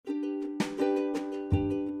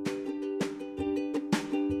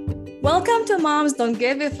Welcome to Moms Don't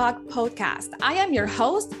Give a Fuck podcast. I am your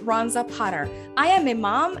host, Ronza Potter. I am a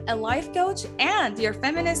mom, a life coach, and your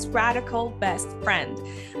feminist radical best friend.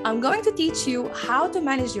 I'm going to teach you how to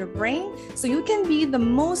manage your brain so you can be the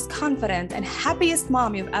most confident and happiest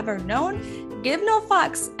mom you've ever known, give no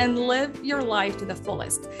fucks, and live your life to the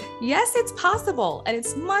fullest. Yes, it's possible, and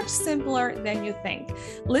it's much simpler than you think.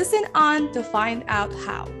 Listen on to find out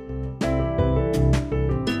how.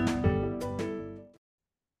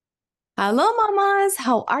 Hello, mamas.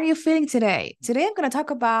 How are you feeling today? Today, I'm going to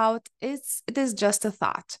talk about it is just a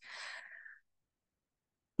thought.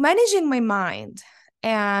 Managing my mind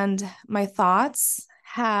and my thoughts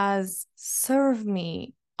has served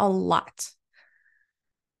me a lot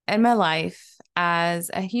in my life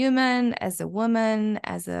as a human, as a woman,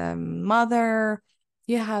 as a mother.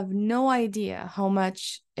 You have no idea how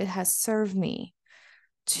much it has served me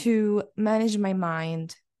to manage my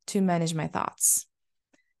mind, to manage my thoughts.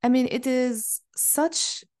 I mean, it is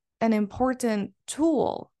such an important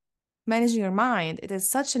tool. Managing your mind, it is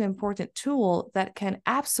such an important tool that can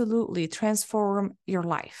absolutely transform your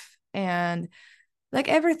life. And like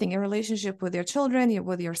everything, your relationship with your children,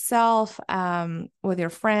 with yourself, with your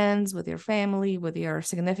friends, with your family, with your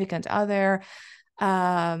significant other,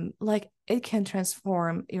 like it can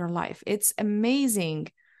transform your life. It's amazing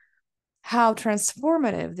how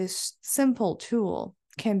transformative this simple tool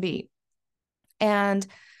can be. And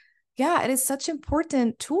yeah, it is such an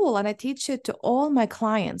important tool. And I teach it to all my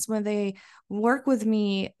clients when they work with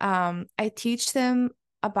me. I teach them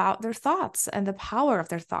about their thoughts and the power of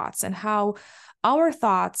their thoughts and how our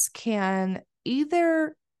thoughts can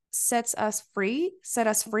either set us free,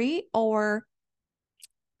 or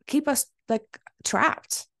keep us like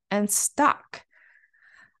trapped and stuck.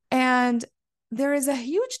 And there is a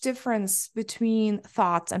huge difference between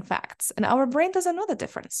thoughts and facts. And our brain doesn't know the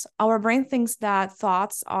difference. Our brain thinks that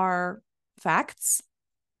thoughts are facts.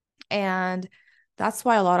 And that's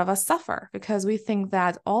why a lot of us suffer, because we think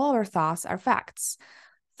that all our thoughts are facts.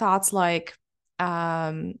 Thoughts like,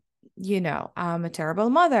 I'm a terrible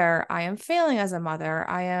mother. I am failing as a mother.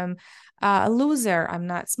 I am a loser. I'm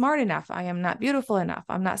not smart enough. I am not beautiful enough.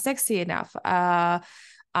 I'm not sexy enough.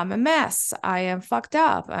 I'm a mess. I am fucked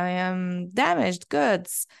up. I am damaged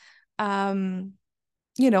goods.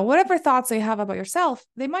 Whatever thoughts you have about yourself,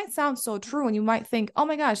 they might sound so true. And you might think, oh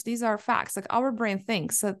my gosh, these are facts. Like our brain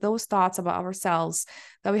thinks that those thoughts about ourselves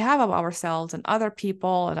that we have about ourselves and other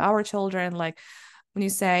people and our children, like when you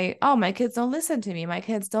say, oh, my kids don't listen to me. My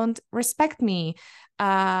kids don't respect me.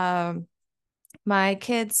 My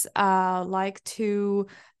kids like to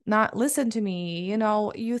not listen to me.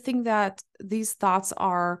 You think that these thoughts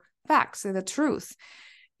are facts and the truth.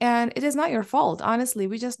 And it is not your fault. Honestly,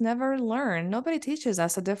 we just never learn. Nobody teaches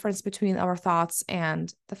us the difference between our thoughts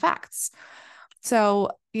and the facts. So,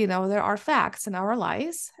 there are facts in our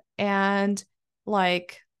lives. And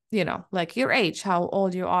like your age, how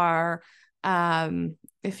old you are,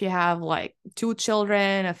 if you have like 2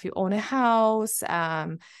 children, if you own a house,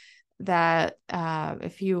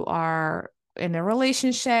 if you are in a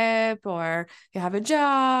relationship or you have a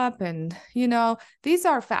job, and these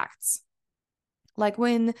are facts. Like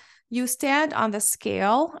when you stand on the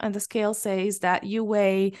scale and the scale says that you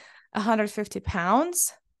weigh 150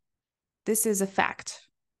 pounds, this is a fact.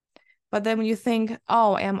 But then when you think,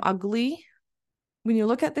 oh, I am ugly, when you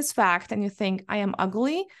look at this fact and you think, I am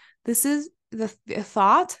ugly, this is the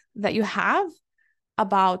thought that you have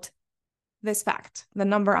about this fact, the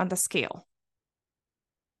number on the scale.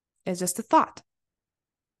 It's just a thought,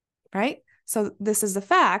 right? So this is the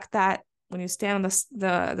fact that when you stand on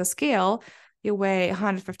the scale, you weigh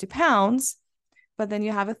 150 pounds, but then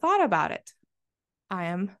you have a thought about it. I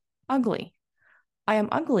am ugly. I am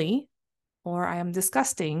ugly, or I am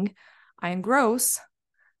disgusting. I am gross.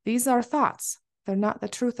 These are thoughts. They're not the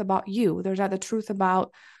truth about you. They're not the truth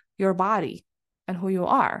about your body and who you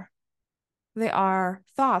are. They are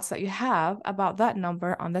thoughts that you have about that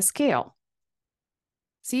number on the scale.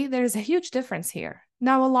 See, there's a huge difference here.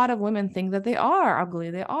 Now, a lot of women think that they are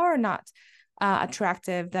ugly. They are not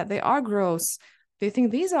attractive, that they are gross. They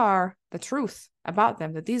think these are the truth about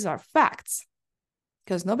them, that these are facts,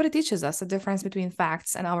 because nobody teaches us the difference between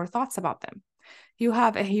facts and our thoughts about them. You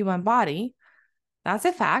have a human body. That's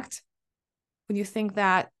a fact. When you think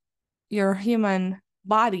that your human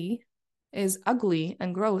body is ugly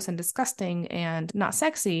and gross and disgusting and not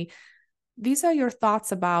sexy, these are your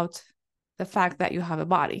thoughts about the fact that you have a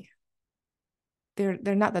body. They're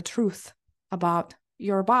not the truth about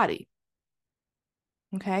your body.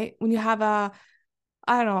 Okay, when you have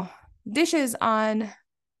dishes on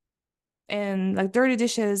and like dirty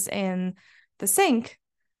dishes in the sink,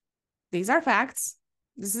 these are facts.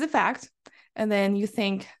 This is a fact. And then you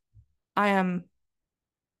think, I am,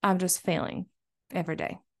 I'm just failing every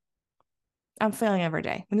day. I'm failing every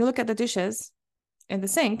day. When you look at the dishes in the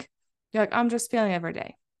sink, you're like, I'm just failing every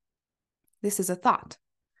day. This is a thought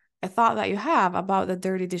that you have about the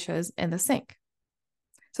dirty dishes in the sink.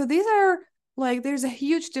 So these are like, there's a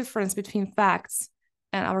huge difference between facts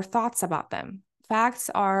and our thoughts about them. Facts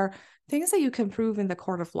are things that you can prove in the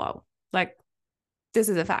court of law. Like, this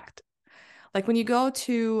is a fact. Like when you go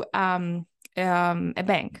to a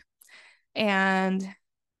bank, and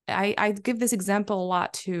I give this example a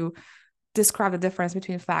lot to describe the difference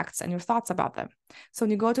between facts and your thoughts about them. So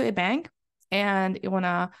when you go to a bank and you want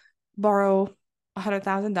to borrow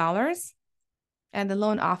 $100,000, and the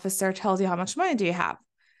loan officer tells you, how much money do you have?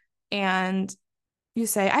 And you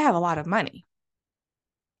say, I have a lot of money.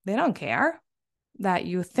 They don't care that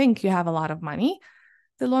you think you have a lot of money.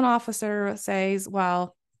 The loan officer says,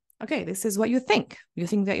 well, okay, this is what you think. You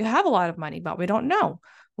think that you have a lot of money, but we don't know.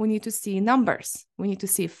 We need to see numbers. We need to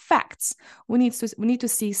see facts. We need to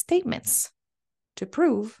see statements to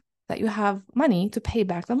prove that you have money to pay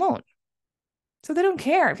back the loan. So they don't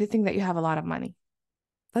care if you think that you have a lot of money.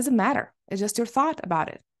 Doesn't matter. It's just your thought about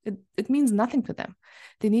it. It means nothing to them.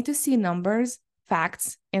 They need to see numbers,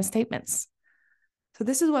 facts, and statements. So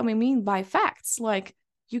this is what we mean by facts. Like,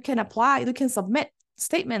 you can submit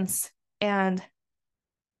statements and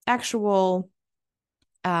actual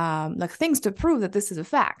like things to prove that this is a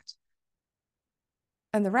fact.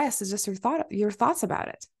 And the rest is just your thoughts about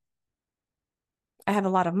it. I have a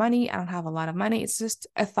lot of money. I don't have a lot of money. It's just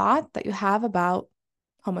a thought that you have about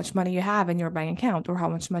how much money you have in your bank account or how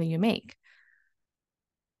much money you make.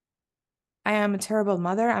 I am a terrible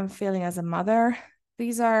mother. I'm failing as a mother.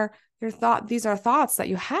 These are thoughts that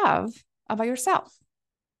you have about yourself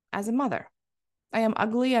as a mother. I am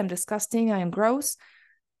ugly. I'm disgusting. I am gross.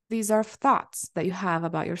 These are thoughts that you have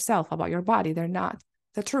about yourself, about your body. They're not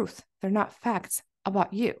the truth. They're not facts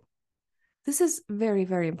about you. This is very,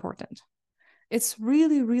 very important. It's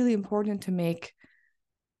really, really important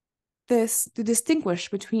to distinguish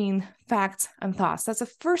between facts and thoughts. That's the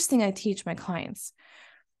first thing I teach my clients,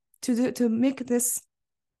 to make this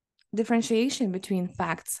differentiation between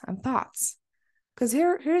facts and thoughts. Because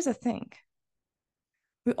here's the thing.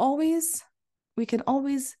 We can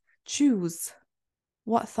always choose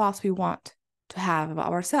what thoughts we want to have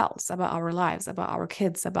about ourselves, about our lives, about our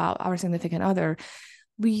kids, about our significant other.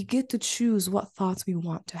 We get to choose what thoughts we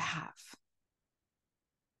want to have.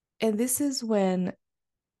 And this is when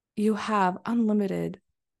you have unlimited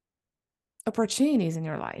opportunities in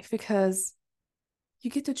your life, because you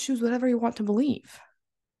get to choose whatever you want to believe.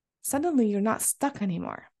 Suddenly, you're not stuck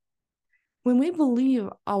anymore. When we believe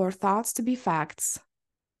our thoughts to be facts,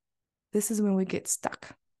 this is when we get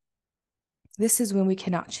stuck. This is when we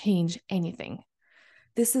cannot change anything.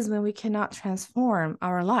 This is when we cannot transform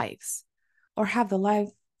our lives or have the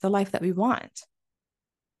life that we want,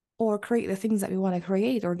 or create the things that we want to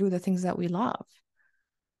create, or do the things that we love.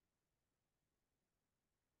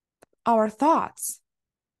 Our thoughts,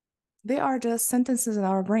 they are just sentences in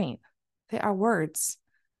our brain. They are words,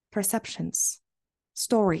 perceptions,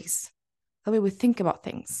 stories, the way we think about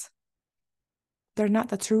things. They're not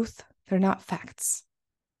the truth. They're not facts.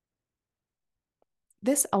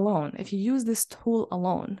 This alone, if you use this tool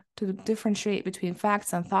alone to differentiate between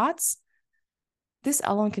facts and thoughts, this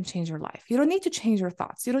alone can change your life. You don't need to change your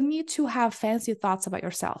thoughts. You don't need to have fancy thoughts about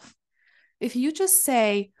yourself. If you just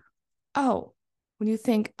say, oh, when you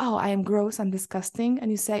think, oh, I am gross, I'm disgusting,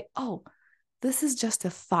 and you say, oh, this is just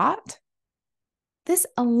a thought, this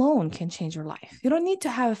alone can change your life. You don't need to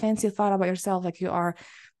have a fancy thought about yourself like you are,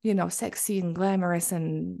 sexy and glamorous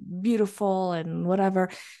and beautiful and whatever.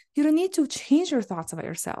 You don't need to change your thoughts about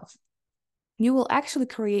yourself. You will actually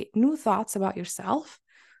create new thoughts about yourself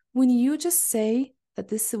when you just say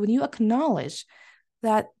that when you acknowledge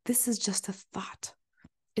that this is just a thought.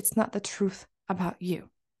 It's not the truth about you.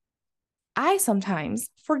 I sometimes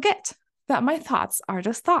forget that my thoughts are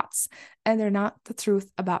just thoughts and they're not the truth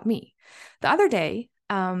about me. The other day,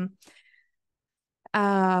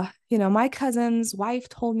 my cousin's wife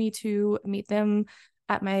told me to meet them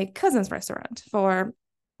at my cousin's restaurant for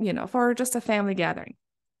just a family gathering.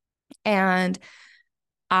 And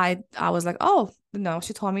I was like, oh, no,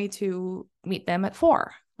 she told me to meet them at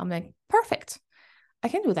 4. I'm like, perfect. I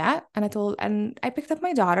can do that. And I picked up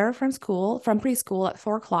my daughter from preschool at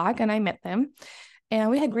 4:00, and I met them and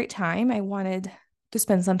we had a great time. I wanted to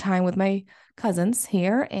spend some time with my cousins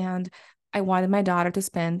here, and I wanted my daughter to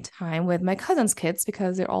spend time with my cousins' kids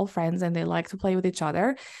because they're all friends and they like to play with each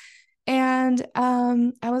other. And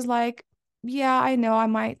I was like, yeah, I know I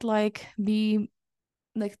might like be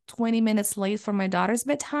like 20 minutes late for my daughter's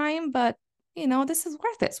bedtime, but this is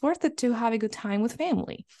worth it. It's worth it to have a good time with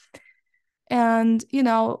family. And,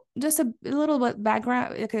 just a little bit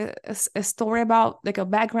background, like a story about, like a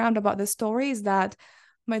background about the story is that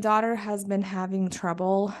my daughter has been having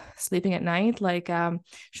trouble sleeping at night. Like,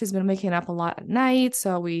 she's been waking up a lot at night.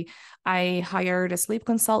 So I hired a sleep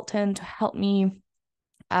consultant to help me,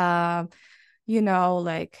 uh,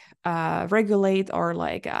 regulate or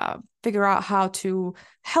figure out how to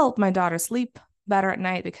help my daughter sleep better at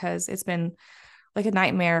night, because it's been like a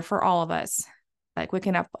nightmare for all of us, like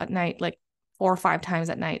waking up at night like 4 or 5 times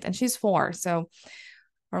at night. And she's 4. So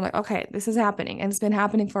we're like, okay, this is happening. And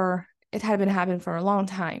it had been happening for a long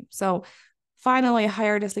time. So finally I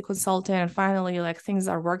hired a sleep consultant, and finally like things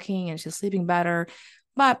are working and she's sleeping better.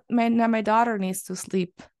 But my daughter needs to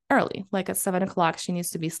sleep early, like at 7 o'clock, she needs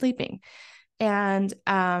to be sleeping. And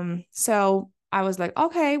so I was like,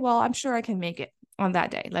 okay, well, I'm sure I can make it on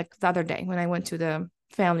that day, like the other day when I went to the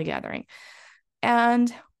family gathering.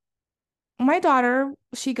 And my daughter,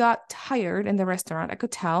 she got tired in the restaurant, I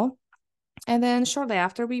could tell. And then shortly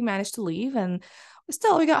after, we managed to leave, and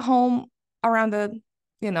we got home around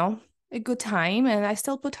you know, a good time. And I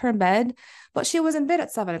still put her in bed, but she was in bed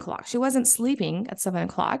at 7 o'clock. She wasn't sleeping at 7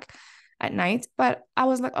 o'clock at night. But I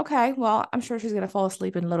was like, okay, well, I'm sure she's gonna fall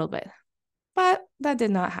asleep in a little bit. But that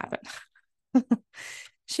did not happen.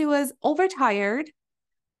 She was overtired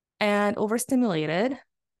and overstimulated,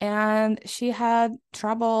 and she had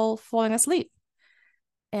trouble falling asleep.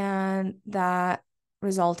 And that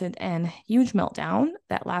resulted in huge meltdown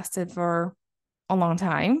that lasted for a long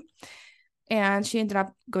time. And she ended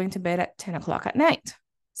up going to bed at 10 o'clock at night.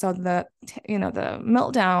 So the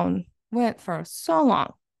meltdown went for so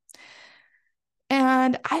long.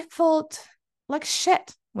 And I felt like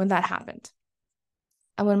shit when that happened.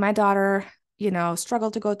 And when my daughter,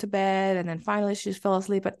 struggled to go to bed, and then finally she fell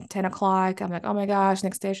asleep at 10 o'clock, I'm like, oh my gosh,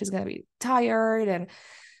 next day she's going to be tired. And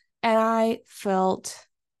I felt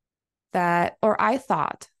that, or I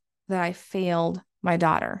thought that I failed my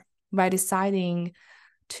daughter by deciding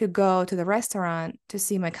to go to the restaurant to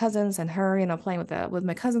see my cousins and her, playing with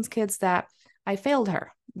my cousins' kids, that I failed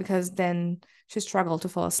her, because then she struggled to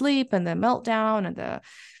fall asleep, and the meltdown and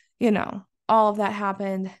all of that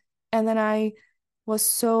happened. And then was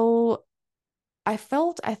so I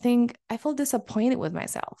think I felt disappointed with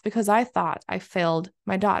myself because I thought I failed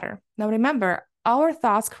my daughter. Now remember, our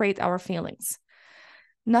thoughts create our feelings.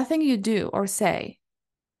 Nothing you do or say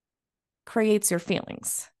creates your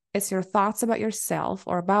feelings. It's your thoughts about yourself,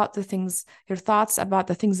 or about your thoughts about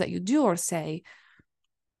the things that you do or say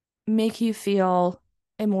make you feel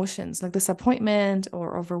emotions like disappointment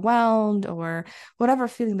or overwhelmed or whatever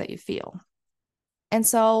feeling that you feel. And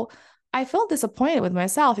so I felt disappointed with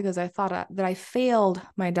myself because I thought that I failed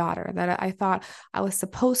my daughter, that I thought I was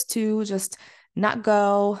supposed to just not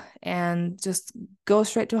go and just go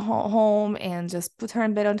straight to home and just put her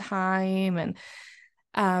in bed on time, and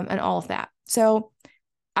all of that. So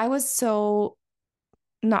I was so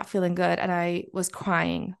not feeling good, and I was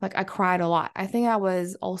crying. Like, I cried a lot. I think I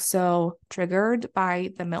was also triggered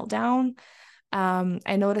by the meltdown.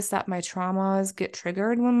 I noticed that my traumas get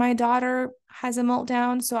triggered when my daughter has a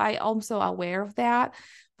meltdown. So I also aware of that.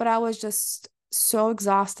 But I was just so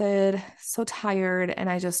exhausted, so tired, and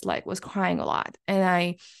I just was crying a lot. And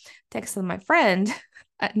I texted my friend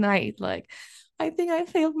at night, like, I think I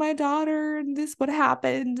failed my daughter, and this what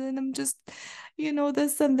happened, and I'm just,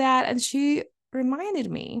 this and that. And she reminded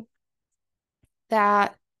me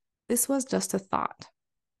that this was just a thought,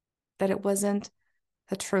 that it wasn't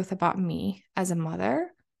the truth about me as a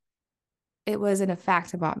mother. It wasn't a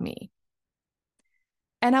fact about me.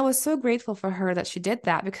 And I was so grateful for her that she did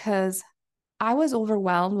that, because I was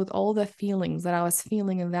overwhelmed with all the feelings that I was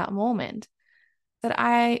feeling in that moment, that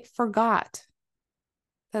I forgot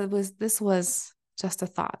that this was just a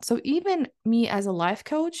thought. So even me as a life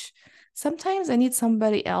coach, sometimes I need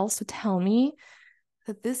somebody else to tell me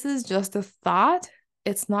that this is just a thought.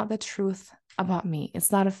 It's not the truth about me.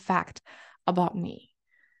 It's not a fact about me.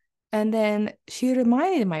 And then she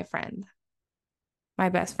reminded my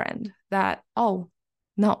best friend, that, oh,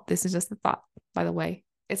 no, this is just a thought, by the way.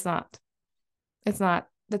 It's not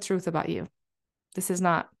the truth about you. It's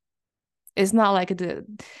not like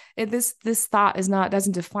this thought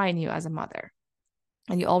doesn't define you as a mother.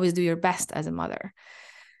 And you always do your best as a mother.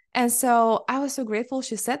 And so I was so grateful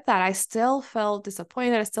she said that. I still felt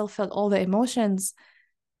disappointed. I still felt all the emotions.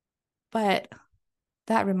 But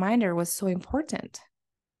that reminder was so important,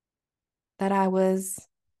 that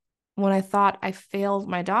when I thought I failed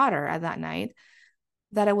my daughter at that night,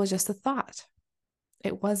 that it was just a thought.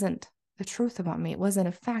 It wasn't the truth about me. It wasn't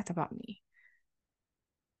a fact about me.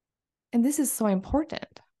 And this is so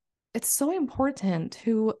important. It's so important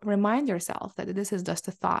to remind yourself that this is just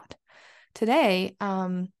a thought. Today,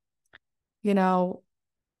 you know,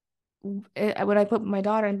 when I put my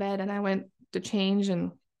daughter in bed and I went to change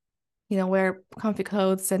and, wear comfy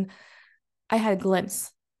clothes, and I had a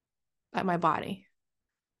glimpse at my body.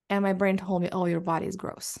 And my brain told me, oh, your body is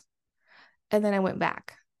gross. And then I went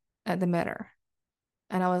back at the mirror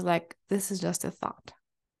and I was like, this is just a thought.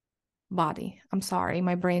 Body, I'm sorry.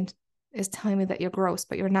 My brain is telling me that you're gross,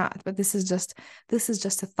 but you're not. But this is just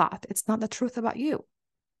a thought. It's not the truth about you.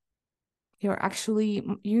 You're actually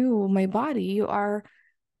you, my body, you're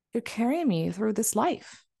carrying me through this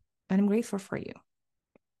life. And I'm grateful for you.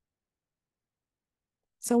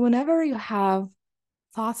 So whenever you have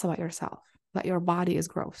thoughts about yourself, that your body is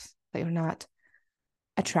gross, that you're not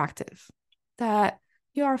attractive, that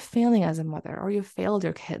you are failing as a mother, or you failed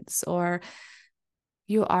your kids, or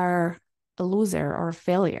you are a loser or a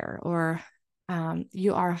failure, or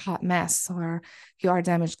you are a hot mess, or you are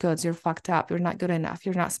damaged goods, you're fucked up, you're not good enough,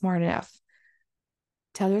 you're not smart enough.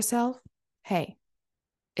 Tell yourself, hey,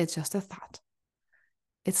 it's just a thought.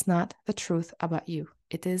 It's not the truth about you.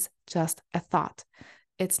 It is just a thought.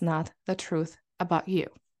 It's not the truth about you.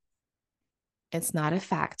 It's not a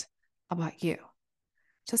fact about you.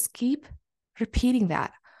 Just keep repeating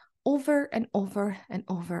that over and over and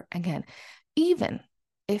over again. Even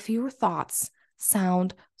if your thoughts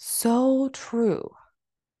sound so true,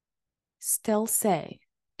 still say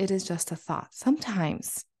it is just a thought.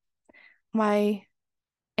 Sometimes my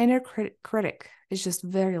inner critic is just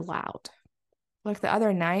very loud. Like the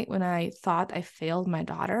other night when I thought I failed my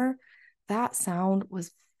daughter, that sound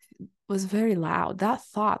was very loud. That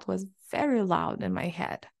thought was very loud in my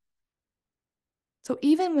head. So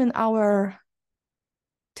even when our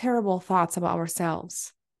terrible thoughts about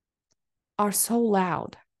ourselves are so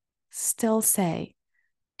loud, still say,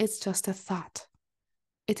 it's just a thought.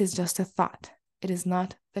 It is just a thought. It is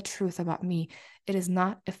not the truth about me. It is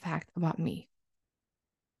not a fact about me.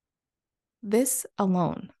 This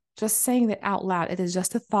alone, just saying that out loud, it is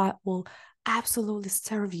just a thought, will absolutely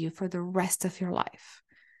serve you for the rest of your life.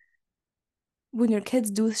 When your kids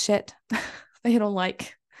do shit that you don't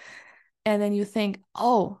like, and then you think,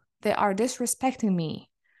 oh, they are disrespecting me,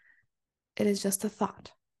 it is just a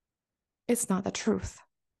thought. It's not the truth.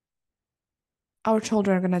 Our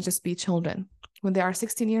children are going to just be children. When they are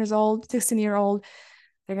 16-year-old,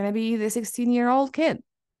 they're going to be the 16-year-old kid.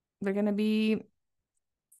 They're going to be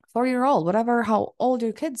 4-year-old, whatever, how old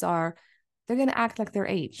your kids are, they're going to act like their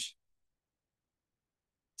age.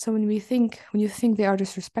 So when you think they are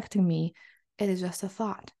disrespecting me, it is just a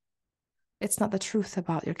thought. It's not the truth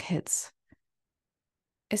about your kids.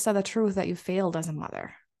 It's not the truth that you failed as a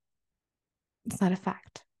mother. It's not a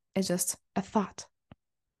fact. It's just a thought.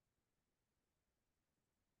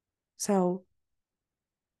 So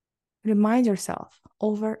remind yourself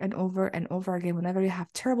over and over and over again, whenever you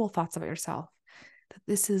have terrible thoughts about yourself, that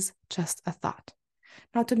this is just a thought.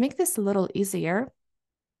 Now, to make this a little easier,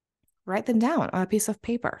 write them down on a piece of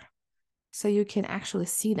paper so you can actually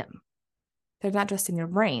see them. They're not just in your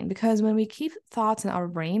brain, because when we keep thoughts in our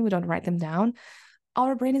brain, we don't write them down,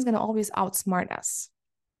 our brain is going to always outsmart us.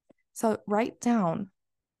 So write down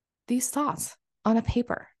these thoughts on a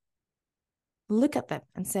paper. Look at them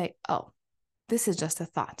and say, oh, this is just a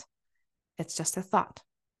thought. It's just a thought.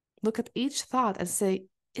 Look at each thought and say,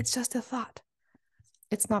 it's just a thought.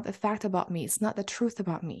 It's not the fact about me. It's not the truth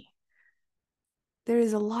about me. There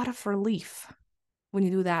is a lot of relief when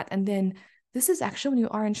you do that. And then this is actually when you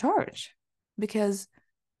are in charge, because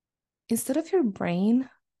instead of your brain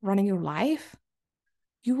running your life,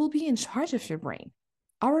 you will be in charge of your brain.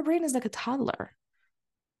 Our brain is like a toddler.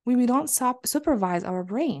 When we don't supervise our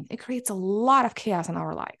brain, it creates a lot of chaos in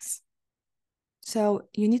our lives. So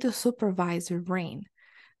you need to supervise your brain.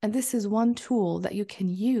 And this is one tool that you can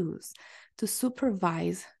use to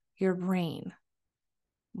supervise your brain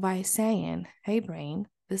by saying, hey, brain,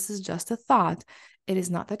 this is just a thought. It is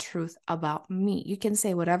not the truth about me. You can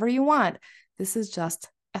say whatever you want. This is just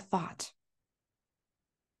a thought.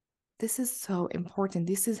 This is so important.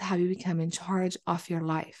 This is how you become in charge of your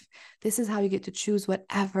life. This is how you get to choose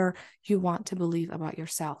whatever you want to believe about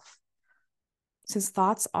yourself. Since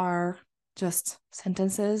thoughts are just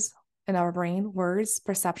sentences in our brain, words,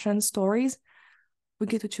 perceptions, stories, we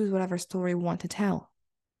get to choose whatever story we want to tell.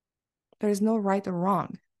 There is no right or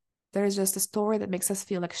wrong. There is just a story that makes us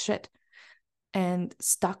feel like shit and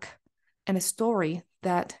stuck, and a story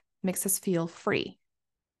that makes us feel free.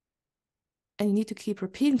 And you need to keep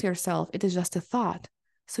repeating to yourself, it is just a thought.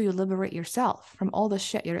 So you liberate yourself from all the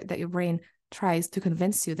shit that your brain tries to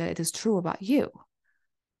convince you that it is true about you.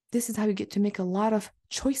 this is how you get to make a lot of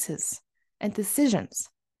choices and decisions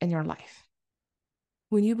in your life.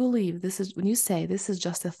 When you believe this is, when you say this is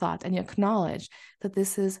just a thought and you acknowledge that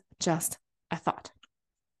this is just a thought.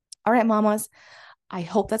 All right, mamas, I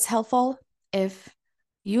hope that's helpful. If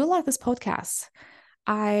you like this podcast,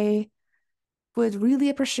 I would really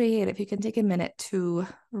appreciate if you can take a minute to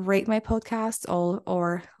rate my podcast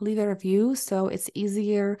or leave a review so it's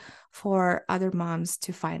easier for other moms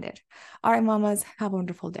to find it. All right, mamas, have a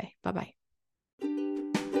wonderful day. Bye-bye.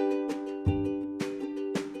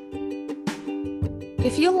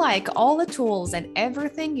 If you like all the tools and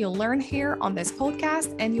everything you learn here on this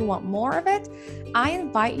podcast and you want more of it, I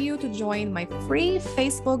invite you to join my free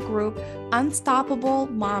Facebook group, Unstoppable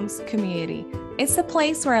Moms Community. It's a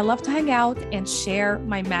place where I love to hang out and share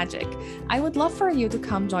my magic. I would love for you to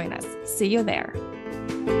come join us. See you there.